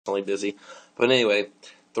personally busy. But anyway,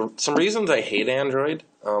 some reasons I hate Android.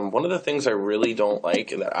 One of the things I really don't like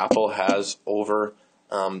that Apple has over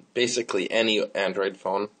basically any Android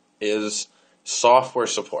phone is software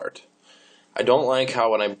support. I don't like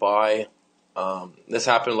how when I buy, this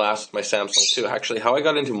happened last with my Samsung too. Actually, how I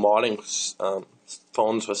got into modding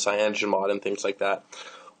phones with CyanogenMod and things like that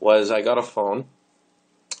was I got a phone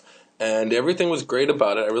and everything was great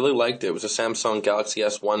about it. I really liked it. It was a Samsung Galaxy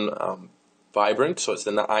S1 Vibrant, so it's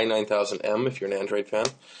the i9000M if you're an Android fan.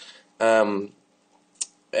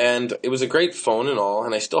 And it was a great phone and all,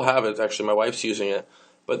 and I still have it. Actually, my wife's using it.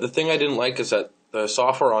 But the thing I didn't like is that the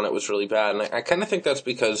software on it was really bad, and I kind of think that's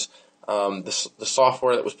because the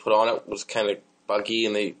software that was put on it was kind of buggy,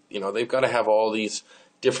 and they've got to have all these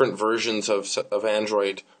different versions of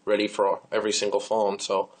Android ready for every single phone.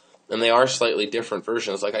 So, and they are slightly different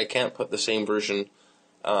versions. Like I can't put the same version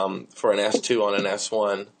for an S2 on an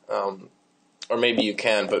S1, or maybe you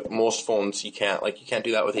can, but most phones you can't. Like you can't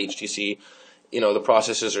do that with HTC. The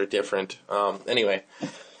processors are different. Anyway,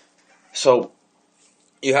 so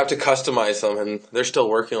you have to customize them, and they're still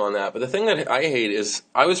working on that. But the thing that I hate is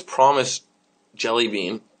I was promised Jelly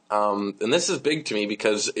Bean, and this is big to me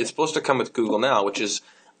because it's supposed to come with Google Now, which is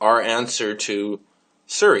our answer to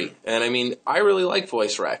Siri. And I mean, I really like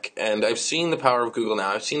voice rec, and I've seen the power of Google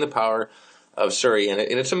Now. I've seen the power of Siri, and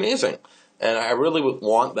it's amazing. And I really would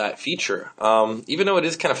want that feature, even though it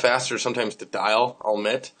is kind of faster sometimes to dial, I'll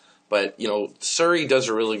admit. But, Siri does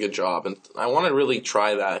a really good job, and I want to really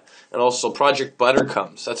try that. And also, Project Butter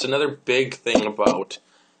comes. That's another big thing about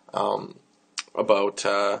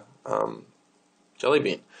Jelly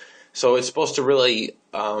Bean. So it's supposed to really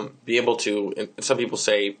be able to, and some people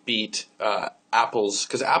say, beat Apple's.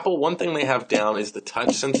 Because Apple, one thing they have down is the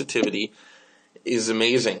touch sensitivity is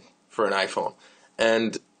amazing for an iPhone.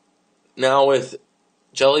 And now with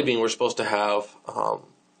Jelly Bean, we're supposed to have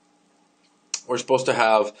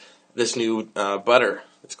this new butter.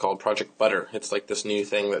 It's called Project Butter. It's like this new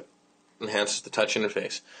thing that enhances the touch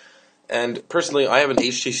interface. And personally, I have an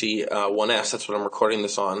HTC One S. That's what I'm recording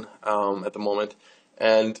this on at the moment.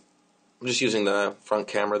 And I'm just using the front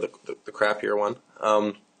camera, the crappier one.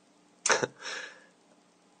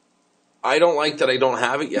 I don't like that I don't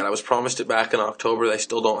have it yet. I was promised it back in October. I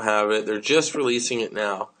still don't have it. They're just releasing it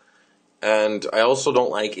now. And I also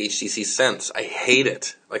don't like HTC Sense. I hate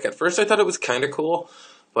it. Like at first I thought it was kind of cool,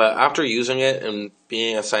 but after using it and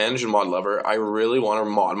being a CyanogenMod lover, I really want to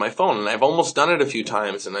mod my phone. And I've almost done it a few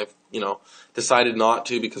times, and I've, decided not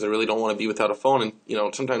to because I really don't want to be without a phone. And,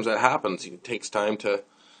 sometimes that happens. It takes time to...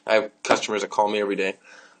 I have customers that call me every day.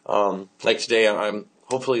 Like today,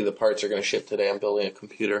 hopefully the parts are going to ship today. I'm building a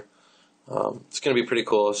computer. It's going to be pretty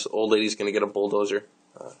cool. This old lady's going to get a bulldozer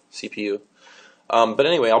CPU. But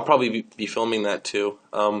anyway, I'll probably be filming that too.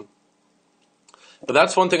 But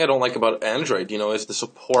that's one thing I don't like about Android, is the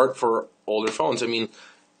support for older phones. I mean,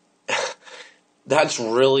 that's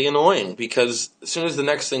really annoying because as soon as the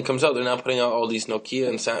next thing comes out, they're now putting out all these Nokia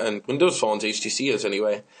and Windows phones, HTC is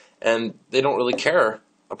anyway, and they don't really care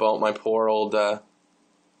about my poor old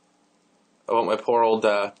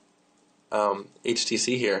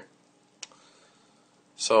HTC here.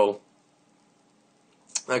 So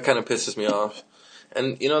that kind of pisses me off.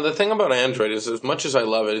 And, the thing about Android is as much as I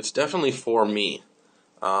love it, it's definitely for me.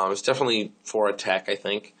 It's definitely for a tech, I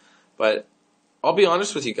think. But I'll be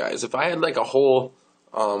honest with you guys. If I had like a whole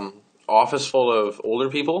office full of older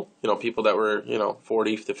people, people that were,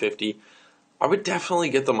 40 to 50, I would definitely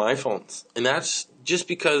get them iPhones. And that's just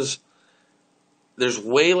because there's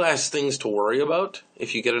way less things to worry about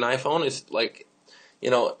if you get an iPhone. It's like,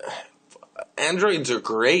 Androids are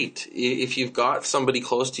great if you've got somebody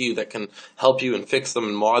close to you that can help you and fix them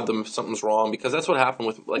and mod them if something's wrong, because that's what happened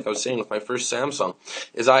with, like I was saying, with my first Samsung,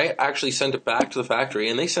 is I actually sent it back to the factory,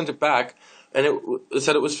 and they sent it back, and it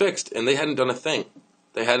said it was fixed, and they hadn't done a thing.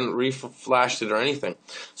 They hadn't reflashed it or anything.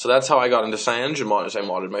 So that's how I got into CyanogenMod, as I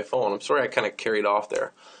modded my phone. I'm sorry I kind of carried off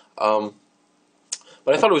there. But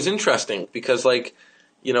I thought it was interesting because, and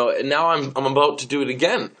now I'm about to do it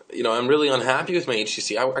again. I'm really unhappy with my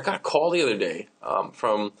HTC. I got a call the other day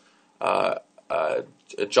from a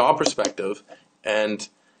job perspective, and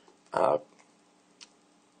my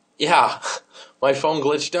phone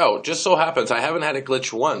glitched out. Just so happens I haven't had it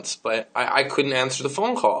glitch once, but I couldn't answer the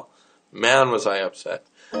phone call. Man, was I upset.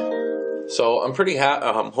 So I'm pretty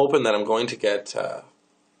I'm hoping that I'm going to get that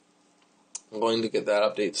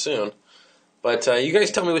update soon. But you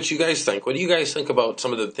guys tell me what you guys think. What do you guys think about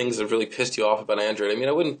some of the things that really pissed you off about Android? I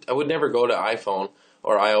mean, I would never go to iPhone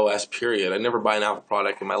or iOS, period. I'd never buy an Apple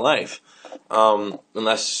product in my life,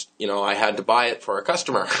 unless, I had to buy it for a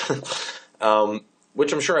customer,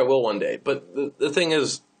 which I'm sure I will one day. But the thing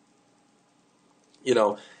is, you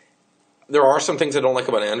know, there are some things I don't like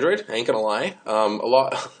about Android. I ain't gonna lie.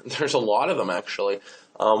 There's a lot of them actually.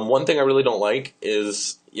 One thing I really don't like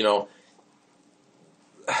is,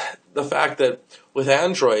 the fact that with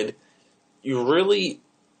Android, you really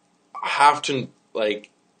have to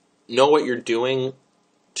know what you're doing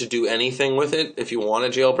to do anything with it if you want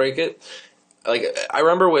to jailbreak it. Like, I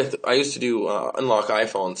remember I used to do unlock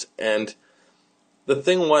iPhones, and the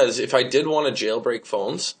thing was, if I did want to jailbreak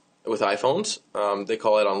phones with iPhones, they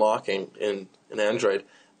call it unlocking in Android.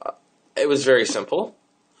 It was very simple.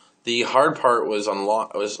 The hard part was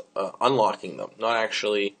unlocking them, not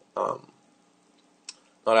actually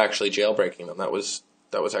jailbreaking them. That was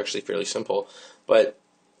actually fairly simple. But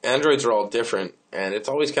Androids are all different, and it's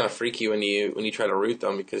always kind of freaky when you try to root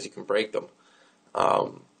them because you can break them.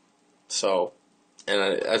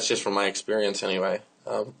 That's just from my experience anyway.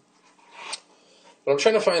 But I'm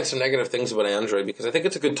trying to find some negative things about Android because I think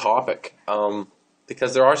it's a good topic.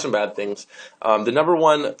 Because there are some bad things. The number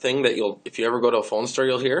one thing that if you ever go to a phone store,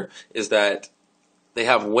 you'll hear is that they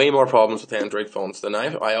have way more problems with Android phones than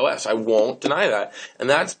iOS. I won't deny that. And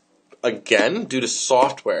that's, again, due to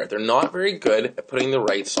software. They're not very good at putting the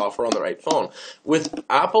right software on the right phone. With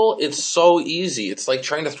Apple, it's so easy. It's like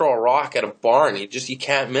trying to throw a rock at a barn. You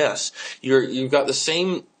can't miss. You've got the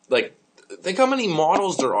same, think how many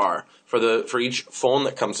models there are for each phone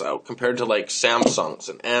that comes out compared to Samsung's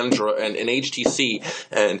and Android and HTC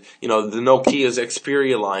and the Nokia's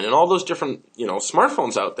Xperia line and all those different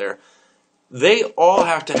smartphones out there. They all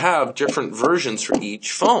have to have different versions for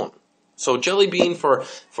each phone. So Jelly Bean for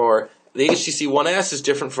the HTC One S is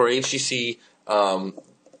different for HTC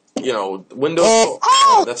Windows.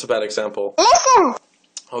 Oh, that's a bad example.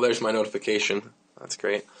 Oh, there's my notification. That's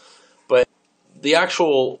great. But the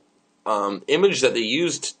actual image that they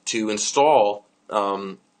used to install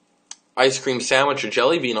Ice Cream Sandwich or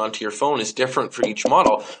Jelly Bean onto your phone is different for each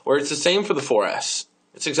model, where it's the same for the 4S.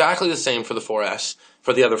 It's exactly the same for the 4S,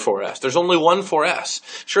 for the other 4S. There's only one 4S.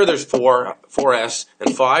 Sure, there's 4S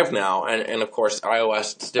and 5 now, and of course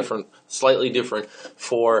iOS, it's different, slightly different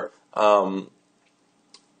for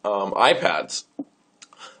iPads.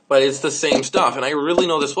 But it's the same stuff, and I really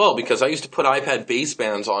know this well because I used to put iPad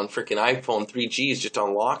basebands on freaking iPhone 3Gs just to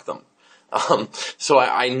unlock them. So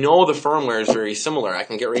I know the firmware is very similar. I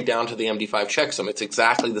can get right down to the MD5 checksum. It's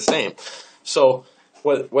exactly the same. So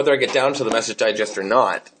whether I get down to the message digest or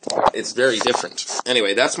not, it's very different.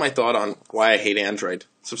 Anyway, that's my thought on why I hate Android.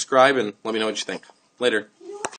 Subscribe and let me know what you think. Later.